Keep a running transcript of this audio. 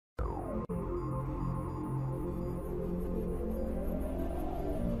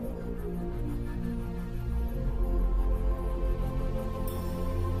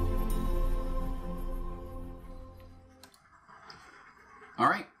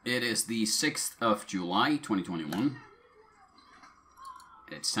It is the 6th of July, 2021.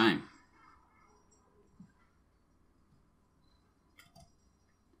 It's time.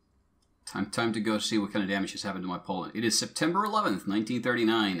 Time to go see what kind of damage has happened to my Poland. It is September 11th,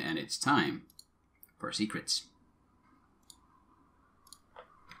 1939, and it's time for secrets.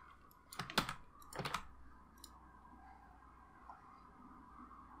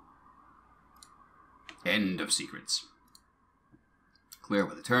 End of secrets. Clear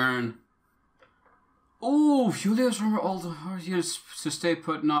with a turn. Oh, Julius, remember all the hard units to stay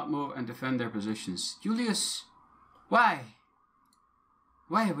put, not move, and defend their positions. Julius, why?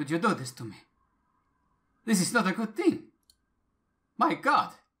 Why would you do this to me? This is not a good thing. My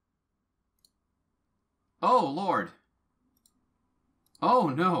God. Oh, Lord. Oh,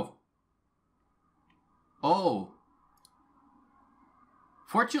 no. Oh.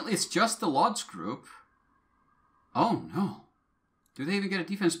 Fortunately, it's just the Lodz group. Oh, no. Do they even get a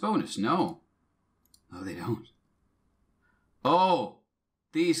defense bonus? No. No, they don't. Oh,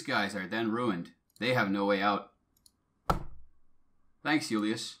 these guys are then ruined. They have no way out. Thanks,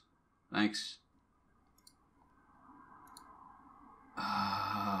 Julius. Thanks.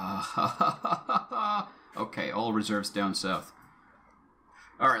 Okay, all reserves down south.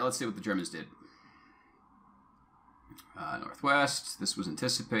 Alright, let's see what the Germans did. Northwest. This was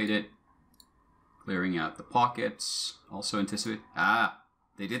anticipated. Clearing out the pockets. Also anticipated. Ah,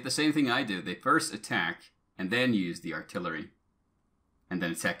 they did the same thing I did. They first attack and then use the artillery. And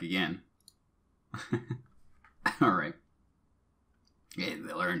then attack again. Alright. Yeah,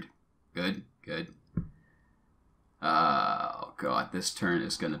 they learned. Good, good. Oh God, this turn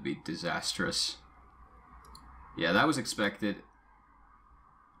is going to be disastrous. Yeah, that was expected.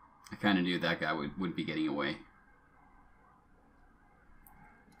 I kind of knew that guy would be getting away.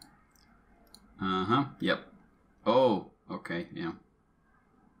 Uh-huh, yep. Oh, okay, yeah.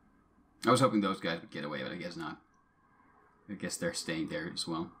 I was hoping those guys would get away, but I guess not. I guess they're staying there as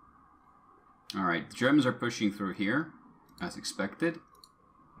well. Alright, the Germans are pushing through here, as expected.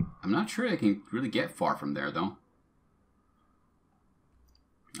 I'm not sure they can really get far from there, though.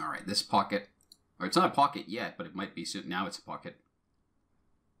 Alright, this pocket. Or it's not a pocket yet, but it might be soon. Now it's a pocket.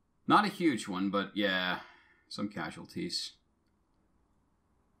 Not a huge one, but yeah, some casualties.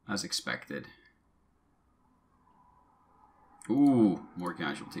 As expected. Ooh, more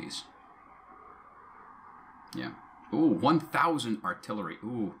casualties. Yeah. Ooh, 1,000 artillery.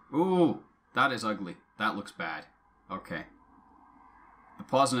 Ooh, ooh, that is ugly. That looks bad. Okay. The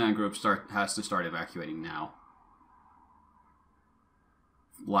Poznan group has to start evacuating now.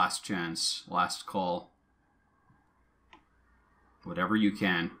 Last chance, last call. Whatever you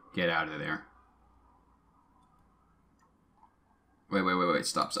can, get out of there. Wait,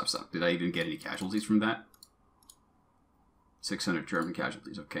 stop. Did I even get any casualties from that? 600 German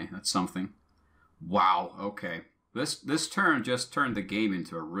casualties, okay, that's something. Wow, okay. This turn just turned the game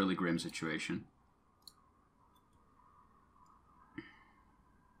into a really grim situation.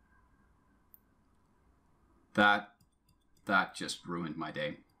 That just ruined my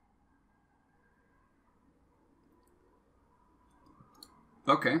day.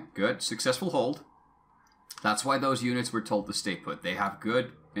 Okay, good. Successful hold. That's why those units were told to stay put. They have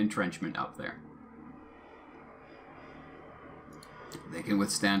good entrenchment up there. They can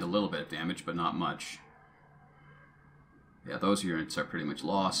withstand a little bit of damage, but not much. Yeah, those units are pretty much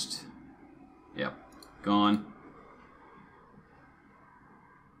lost. Yep, gone.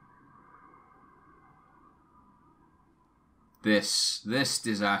 This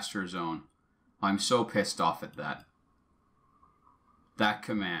disaster zone. I'm so pissed off at that. That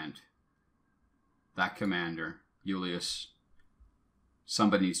command. That commander, Julius.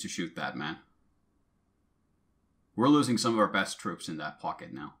 Somebody needs to shoot that man. We're losing some of our best troops in that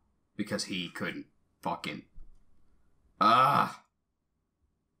pocket now. Because he couldn't fucking... I'm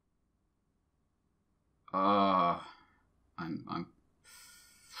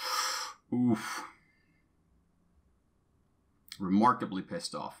oof. Remarkably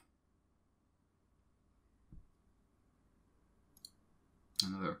pissed off.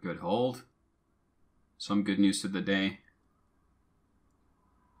 Another good hold. Some good news to the day.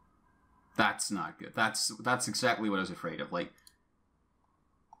 That's not good. That's exactly what I was afraid of. Like,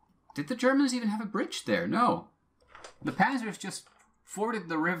 did the Germans even have a bridge there? No. The Panzers just forded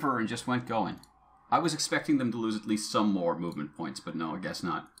the river and just went going. I was expecting them to lose at least some more movement points, but no, I guess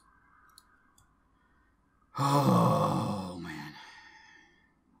not. Oh, man.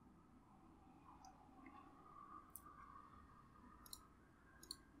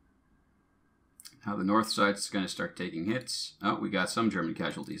 Now the north side's going to start taking hits. Oh, we got some German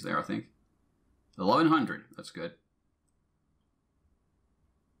casualties there, I think. 1,100. That's good.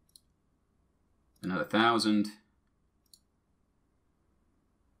 1,000.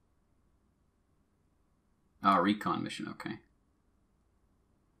 Oh, recon mission, okay.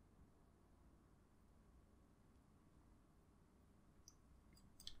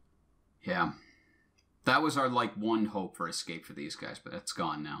 Yeah. That was our, like, one hope for escape for these guys, but it's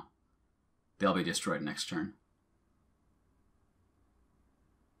gone now. They'll be destroyed next turn.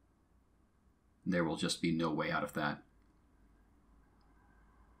 There will just be no way out of that.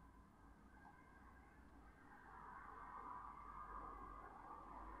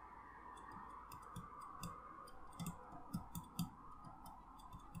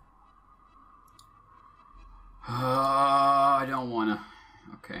 I don't want to.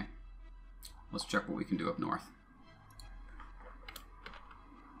 Okay. Let's check what we can do up north.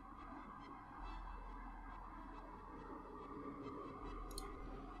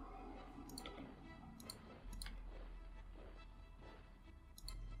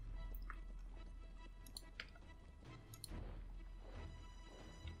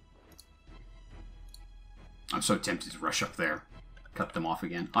 I'm so tempted to rush up there. Cut them off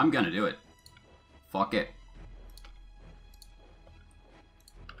again. I'm gonna do it. Fuck it.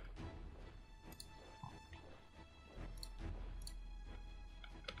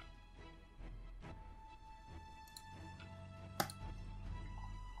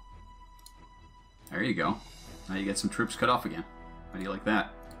 There you go. Now you get some troops cut off again. How do you like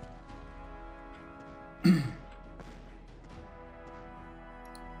that?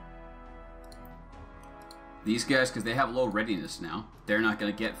 These guys, because they have low readiness now, they're not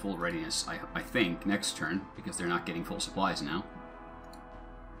going to get full readiness, I think, next turn, because they're not getting full supplies now.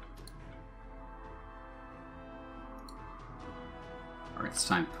 Alright, it's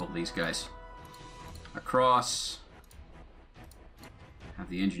time to pull these guys across. Have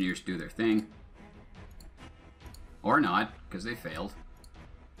the engineers do their thing. Or not, because they failed.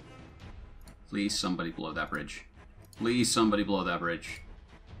 Please, somebody blow that bridge. Please, somebody blow that bridge.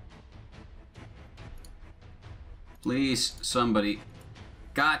 Please, somebody.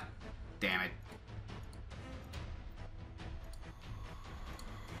 God damn it.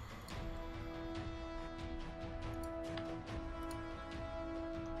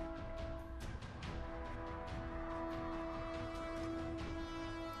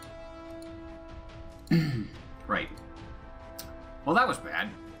 Right. Well, that was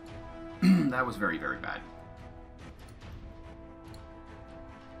bad. That was very, very bad.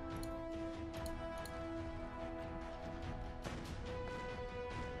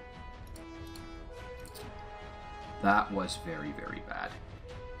 That was very, very bad.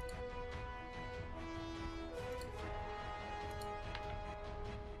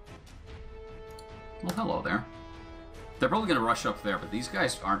 Well, hello there. They're probably going to rush up there, but these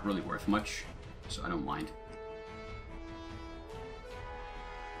guys aren't really worth much, so I don't mind.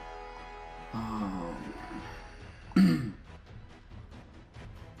 Oh.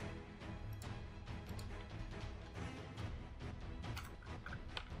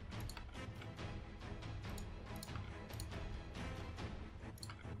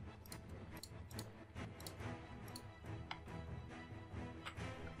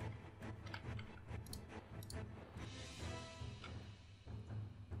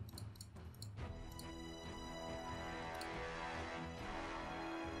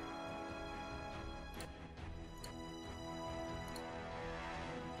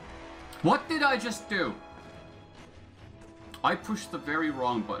 What did I just do? I pushed the very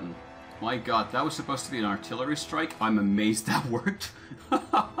wrong button. My god, that was supposed to be an artillery strike. I'm amazed that worked.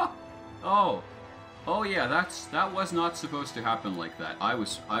 Oh. Oh yeah, that was not supposed to happen like that. I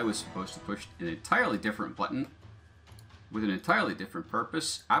was supposed to push an entirely different button with an entirely different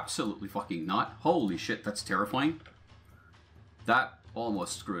purpose. Absolutely fucking not. Holy shit, that's terrifying. That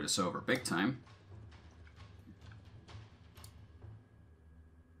almost screwed us over big time.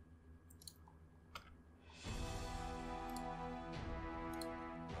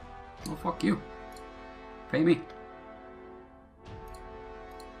 Well, fuck you. Pay me.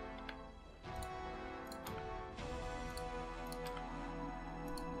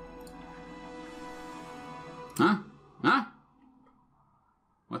 Huh? Huh?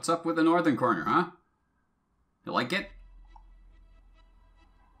 What's up with the northern corner, huh? You like it?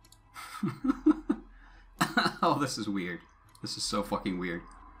 Oh, this is weird. This is so fucking weird.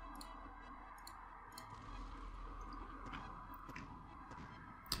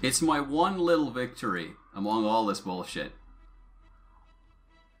 It's my one little victory among all this bullshit.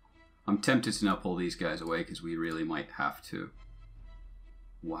 I'm tempted to now pull these guys away because we really might have to.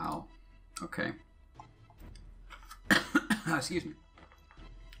 Wow. Okay. Excuse me.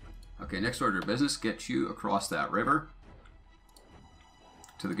 Okay, next order of business. Get you across that river.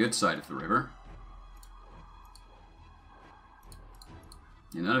 To the good side of the river.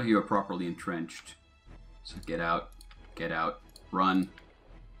 And none of you are properly entrenched. So get out, run.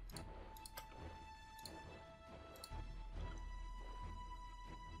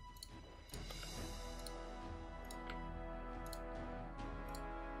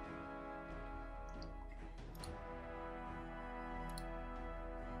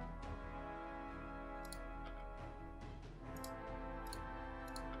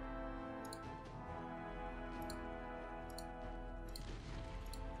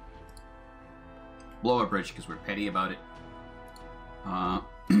 Blow a bridge because we're petty about it.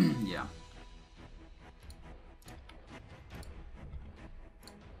 Yeah.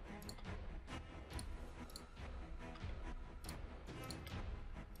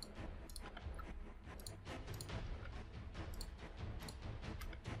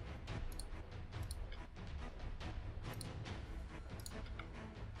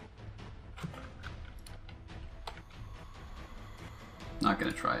 Not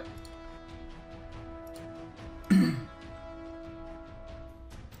gonna try it.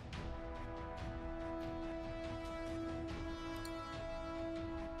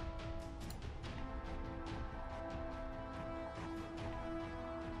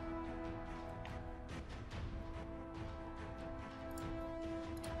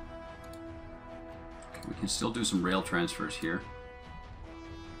 We can still do some rail transfers here.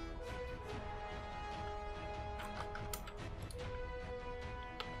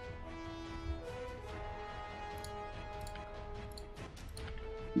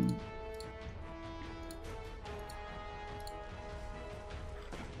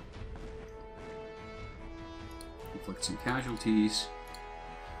 Inflict some casualties.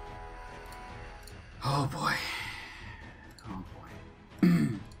 Oh boy. Oh boy.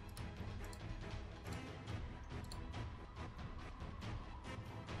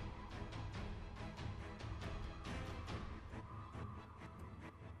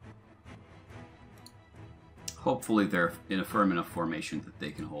 Hopefully they're in a firm enough formation that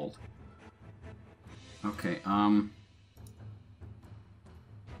they can hold. Okay,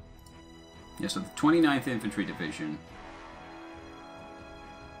 yeah, so the 29th Infantry Division.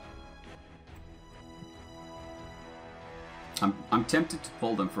 I'm tempted to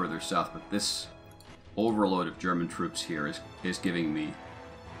pull them further south, but this overload of German troops here is giving me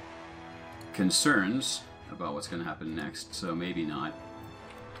concerns about what's going to happen next, so maybe not.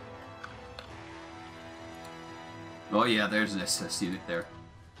 Oh yeah, there's an SS unit there.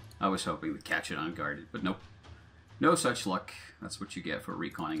 I was hoping to catch it unguarded, but nope. No such luck. That's what you get for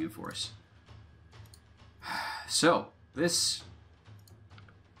reconning in force. So, this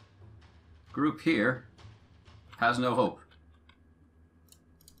group here has no hope.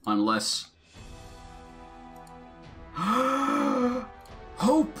 Unless...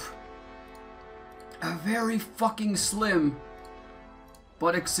 Hope! A very fucking slim,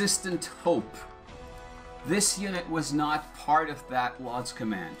 but existent hope. This unit was not part of that Lord's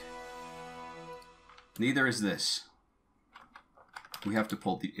command. Neither is this. We have to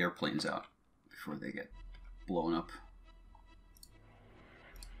pull the airplanes out before they get blown up.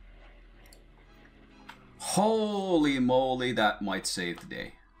 Holy moly, that might save the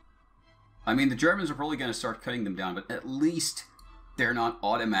day. I mean, the Germans are probably going to start cutting them down, but at least they're not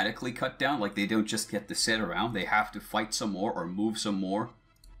automatically cut down. Like, they don't just get to sit around. They have to fight some more or move some more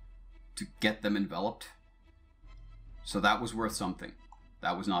to get them enveloped. So that was worth something.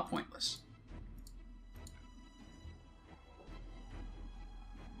 That was not pointless.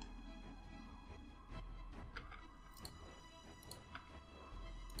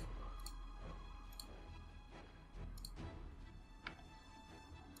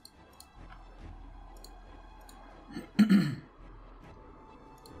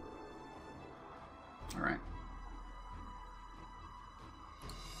 All right.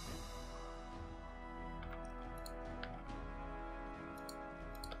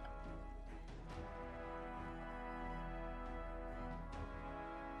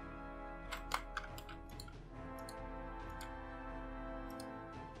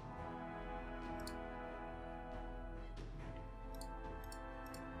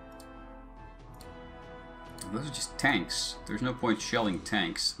 Those are just tanks. There's no point shelling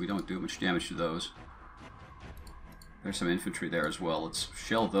tanks. We don't do much damage to those. There's some infantry there as well. Let's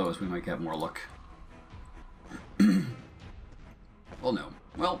shell those. We might get more luck. Well, no.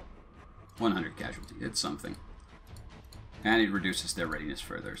 Well, 100 casualty. It's something. And it reduces their readiness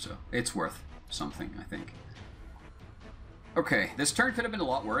further, so it's worth something, I think. Okay, this turn could have been a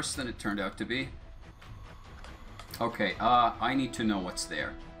lot worse than it turned out to be. Okay, I need to know what's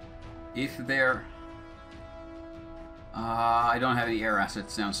there. If they're... I don't have any air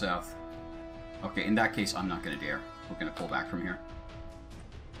assets down south. Okay, in that case, I'm not going to dare. We're going to pull back from here.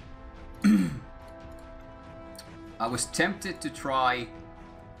 I was tempted to try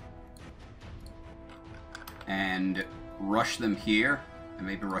and rush them here, and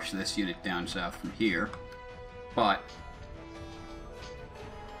maybe rush this unit down south from here, but...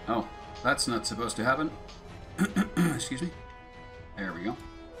 Oh, that's not supposed to happen. Excuse me. There we go.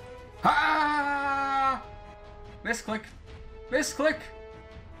 Ha! Misclick! Misclick!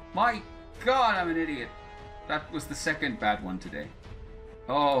 My god, I'm an idiot. That was the second bad one today.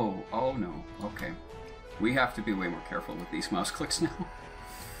 Oh no. Okay. We have to be way more careful with these mouse clicks now.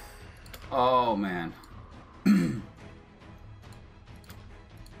 Oh, man.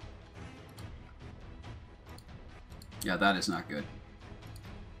 Yeah, that is not good.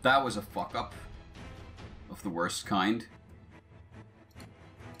 That was a fuck-up of the worst kind.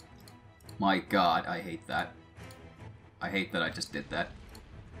 My god, I hate that. I hate that I just did that.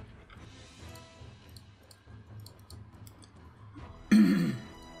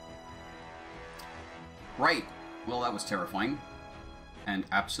 Right. Well, that was terrifying. And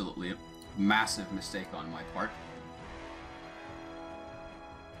absolutely a massive mistake on my part.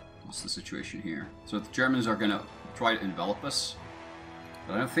 What's the situation here? So the Germans are going to try to envelop us.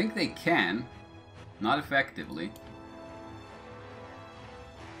 But I don't think they can. Not effectively.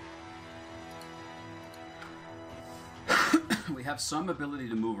 We have some ability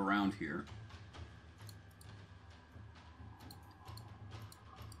to move around here.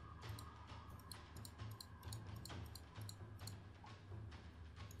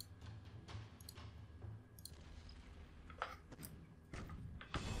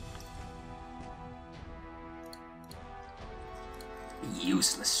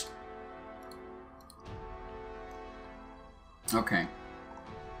 Useless. Okay.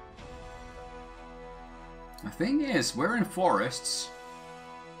 The thing is, we're in forests.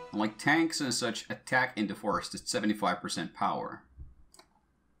 And like tanks and such attack into forests at 75% power.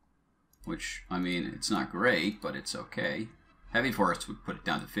 Which, I mean, it's not great, but it's okay. Heavy forests would put it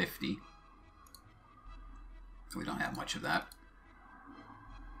down to 50. We don't have much of that.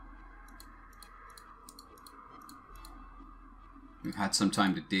 We've had some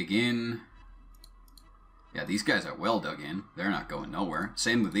time to dig in. Yeah, these guys are well dug in. They're not going nowhere.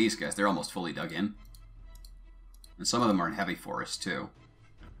 Same with these guys. They're almost fully dug in. And some of them are in heavy forest, too.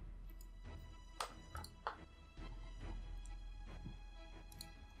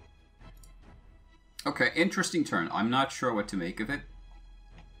 Okay, interesting turn. I'm not sure what to make of it.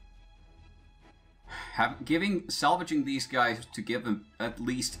 Salvaging these guys to give them at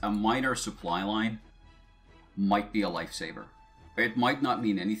least a minor supply line might be a lifesaver. It might not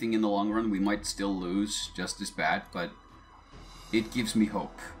mean anything in the long run. We might still lose just as bad, but it gives me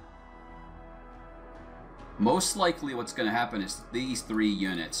hope. Most likely what's going to happen is these three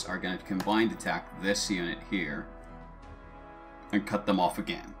units are going to combine attack this unit here and cut them off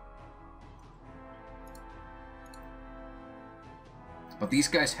again. But these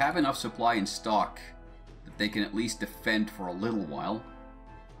guys have enough supply in stock that they can at least defend for a little while.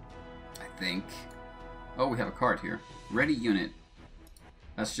 I think. Oh, we have a card here. Ready unit.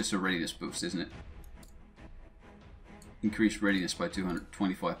 That's just a readiness boost, isn't it? Increased readiness by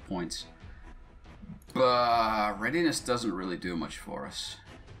 225 points. But readiness doesn't really do much for us.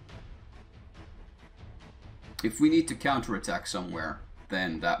 If we need to counterattack somewhere,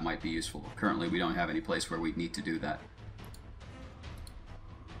 then that might be useful. Currently, we don't have any place where we need to do that.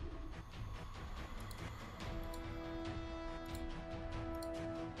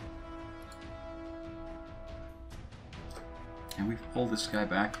 Can we pull this guy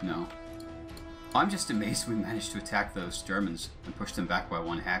back? No. I'm just amazed we managed to attack those Germans and push them back by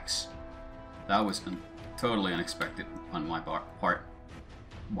 1 hex. That was totally unexpected on my part.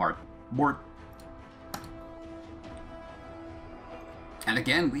 And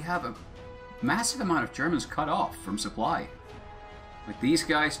again, we have a massive amount of Germans cut off from supply. Like these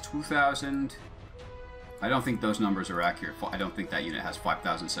guys, 2,000. I don't think those numbers are accurate. I don't think that unit has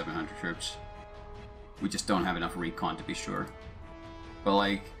 5,700 troops. We just don't have enough recon to be sure. But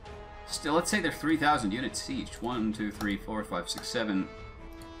like, still, let's say they're 3,000 units each. 1, 2, 3, 4, 5, 6, 7,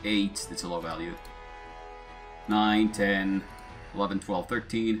 8. That's a low value. 9, 10, 11, 12,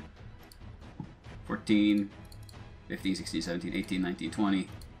 13, 14, 15, 16, 17, 18, 19, 20,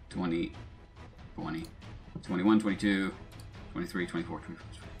 20, 20, 21, 22, 23, 24, 25,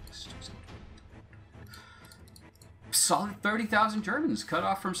 26, solid 30,000 Germans cut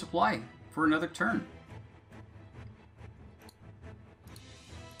off from supply for another turn.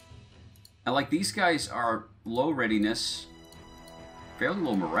 And like these guys are low readiness, fairly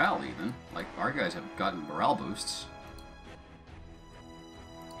low morale even. Like our guys have gotten morale boosts.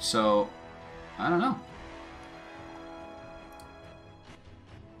 So, I don't know.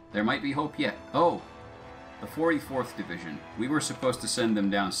 There might be hope yet. Oh, the 44th Division. We were supposed to send them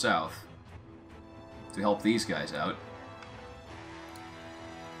down south to help these guys out.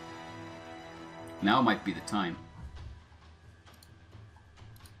 Now might be the time.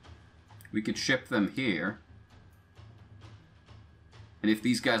 We could ship them here. And if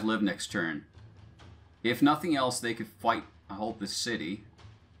these guys live next turn, if nothing else, they could fight and hold this city.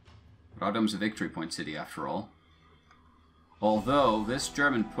 Rodham's a victory point city, after all. Although, this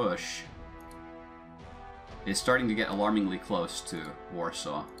German push is starting to get alarmingly close to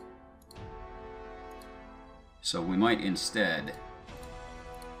Warsaw. So we might instead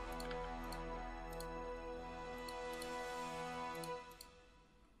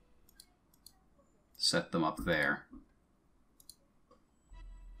set them up there.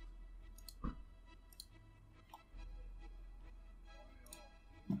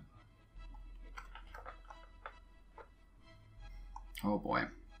 Oh boy.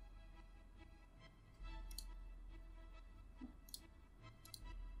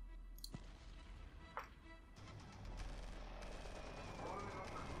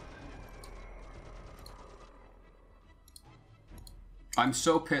 I'm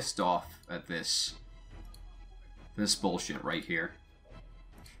so pissed off at this bullshit right here.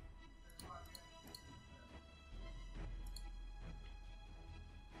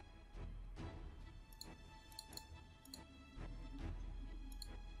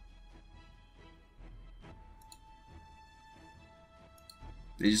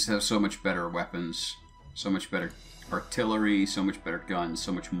 They just have so much better weapons, so much better artillery, so much better guns,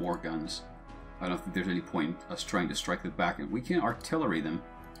 so much more guns. I don't think there's any point in us trying to strike them back. We can artillery them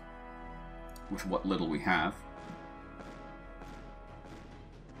with what little we have.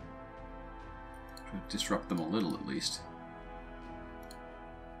 Try to disrupt them a little at least.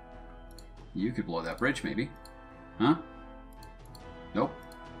 You could blow that bridge maybe. Huh? Nope.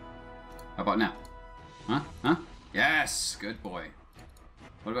 How about now? Huh? Huh? Yes! Good boy.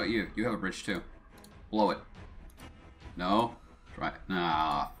 What about you? You have a bridge too. Blow it. No? Try it.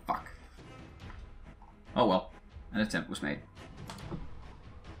 Ah, fuck. Oh well. An attempt was made.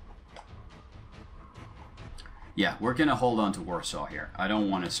 Yeah, we're gonna hold on to Warsaw here. I don't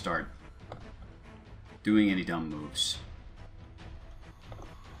want to start doing any dumb moves.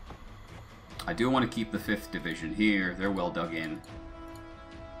 I do want to keep the 5th Division here. They're well dug in.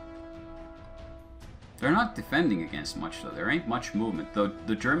 They're not defending against much, though. There ain't much movement. Though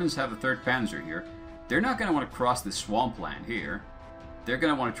the Germans have a 3rd Panzer here. They're not going to want to cross this swampland here. They're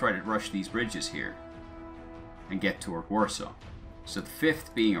going to want to try to rush these bridges here and get toward Warsaw. So the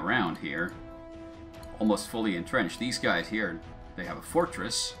 5th being around here, almost fully entrenched. These guys here, they have a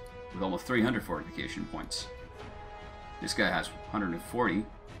fortress with almost 300 fortification points. This guy has 140.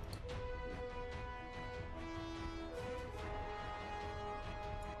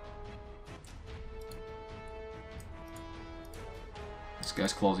 This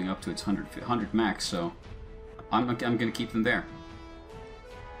guy's closing up to its 100 max, so I'm going to keep them there.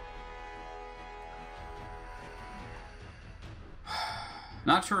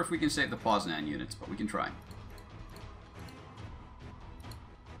 Not sure if we can save the Poznan units, but we can try.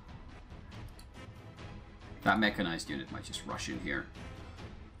 That mechanized unit might just rush in here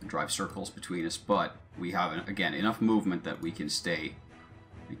and drive circles between us, but we have, again, enough movement that we can stay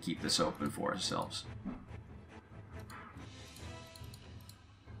and keep this open for ourselves.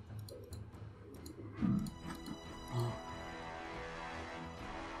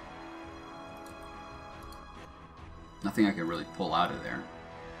 Nothing I can really pull out of there.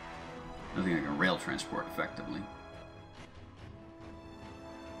 Nothing I can rail transport effectively.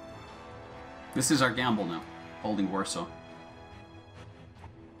 This is our gamble now, holding Warsaw.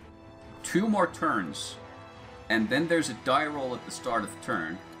 2 more turns, and then there's a die roll at the start of the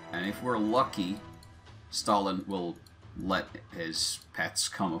turn, and if we're lucky, Stalin will let his pets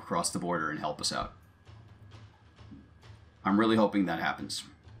come across the border and help us out. I'm really hoping that happens,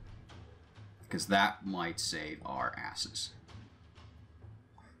 because that might save our asses.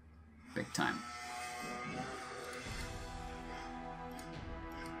 Big time.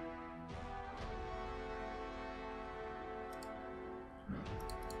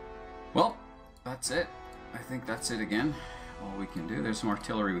 Well, that's it. I think that's it again. All we can do. There's some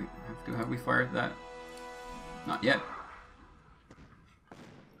artillery. We have to. Have we fired that? Not yet.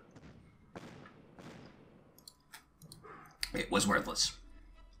 It was worthless.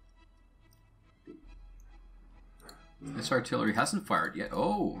 This artillery hasn't fired yet.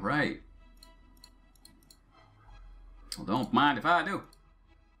 Oh, right. Well, don't mind if I do.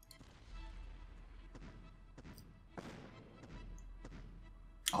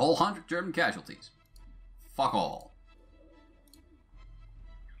 A whole 100 German casualties. Fuck all.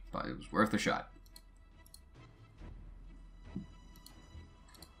 But it was worth a shot.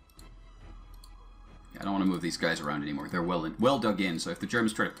 I don't want to move these guys around anymore. They're well dug in, so if the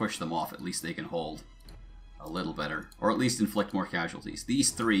Germans try to push them off, at least they can hold a little better. Or at least inflict more casualties.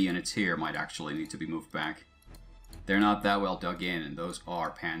 These 3 units here might actually need to be moved back. They're not that well dug in, and those are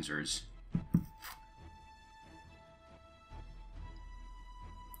panzers.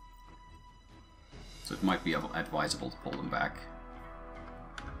 So it might be advisable to pull them back.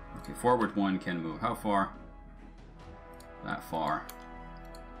 Okay, forward 1 can move how far? That far.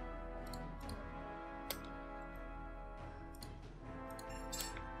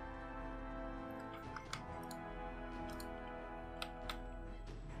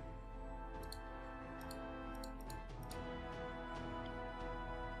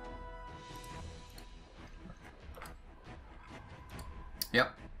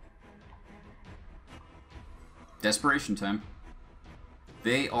 Yep. Desperation time.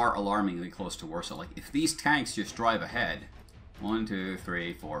 They are alarmingly close to Warsaw. Like, if these tanks just drive ahead, 1, 2,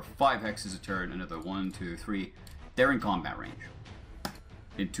 3, 4, 5 hexes a turn, another 1, 2, 3, they're in combat range.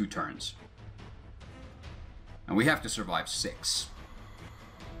 In 2 turns. And we have to survive 6.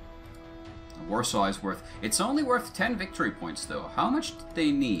 Warsaw is worth... It's only worth 10 victory points, though. How much did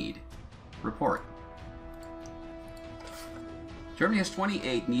they need? Report. Germany has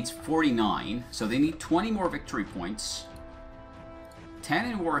 28, needs 49, so they need 20 more victory points.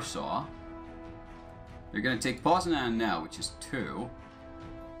 10 in Warsaw. They're going to take Poznan now, which is 2.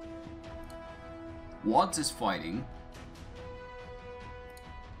 Łódź is fighting.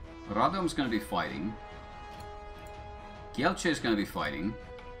 Radom's going to be fighting. Kielce is going to be fighting.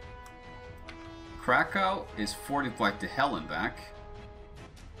 Krakow is fortified to hell and back.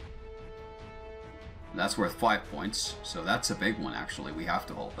 That's worth 5 points, so that's a big one actually. We have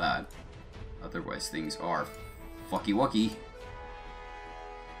to hold that. Otherwise things are fucky wucky.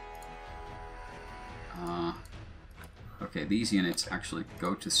 Okay, these units actually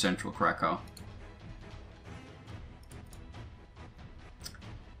go to central Krakow.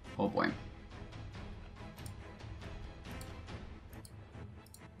 Oh boy.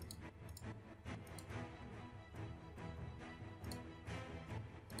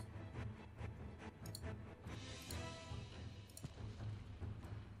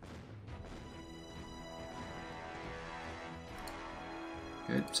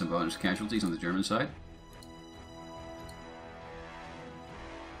 Good, some bonus casualties on the German side.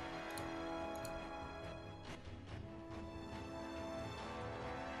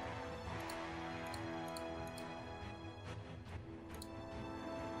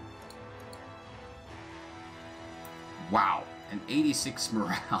 Wow, an 86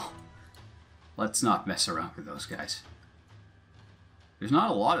 morale. Let's not mess around with those guys. There's not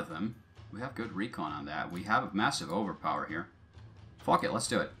a lot of them. We have good recon on that. We have a massive overpower here. Fuck it, let's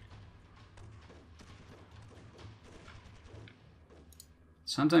do it.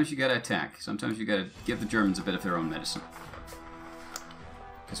 Sometimes you gotta attack. Sometimes you gotta give the Germans a bit of their own medicine.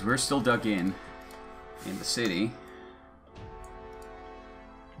 Because we're still dug in the city.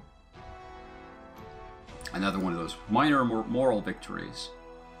 Another one of those minor moral victories.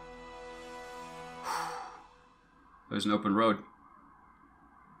 There's an open road.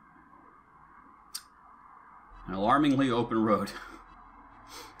 An alarmingly open road.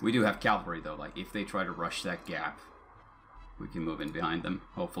 We do have cavalry though, like if they try to rush that gap, we can move in behind them,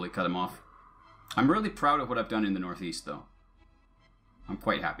 hopefully cut them off. I'm really proud of what I've done in the northeast though. I'm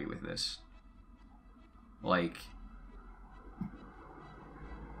quite happy with this. Like,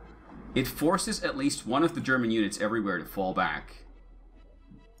 it forces at least one of the German units everywhere to fall back.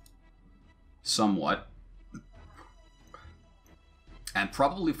 Somewhat. And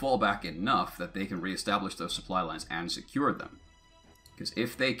probably fall back enough that they can reestablish those supply lines and secure them. Because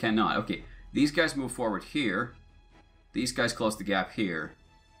if they cannot... Okay, these guys move forward here. These guys close the gap here.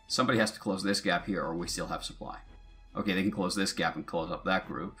 Somebody has to close this gap here or we still have supply. Okay, they can close this gap and close up that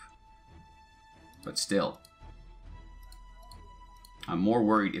group. But still... I'm more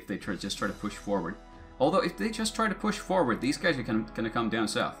worried if they just try to push forward. Although, if they just try to push forward, these guys are going to come down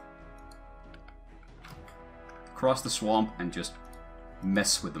south. Cross the swamp and just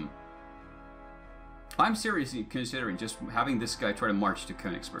mess with them. I'm seriously considering just having this guy try to march to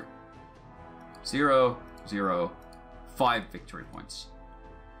Königsberg. 0, 0, 5 victory points.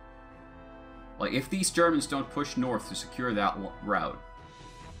 Like, if these Germans don't push north to secure that route,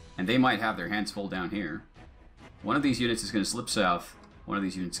 and they might have their hands full down here, one of these units is going to slip south. One of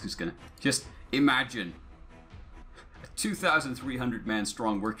these units is going to... Just imagine a 2,300 man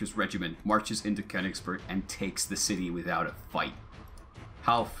strong workers regiment marches into Königsberg and takes the city without a fight.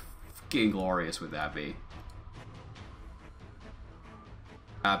 How fucking glorious would that be?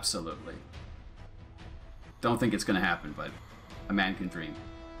 Absolutely. Don't think it's going to happen, but a man can dream.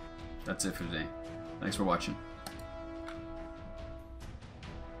 That's it for today. Thanks for watching.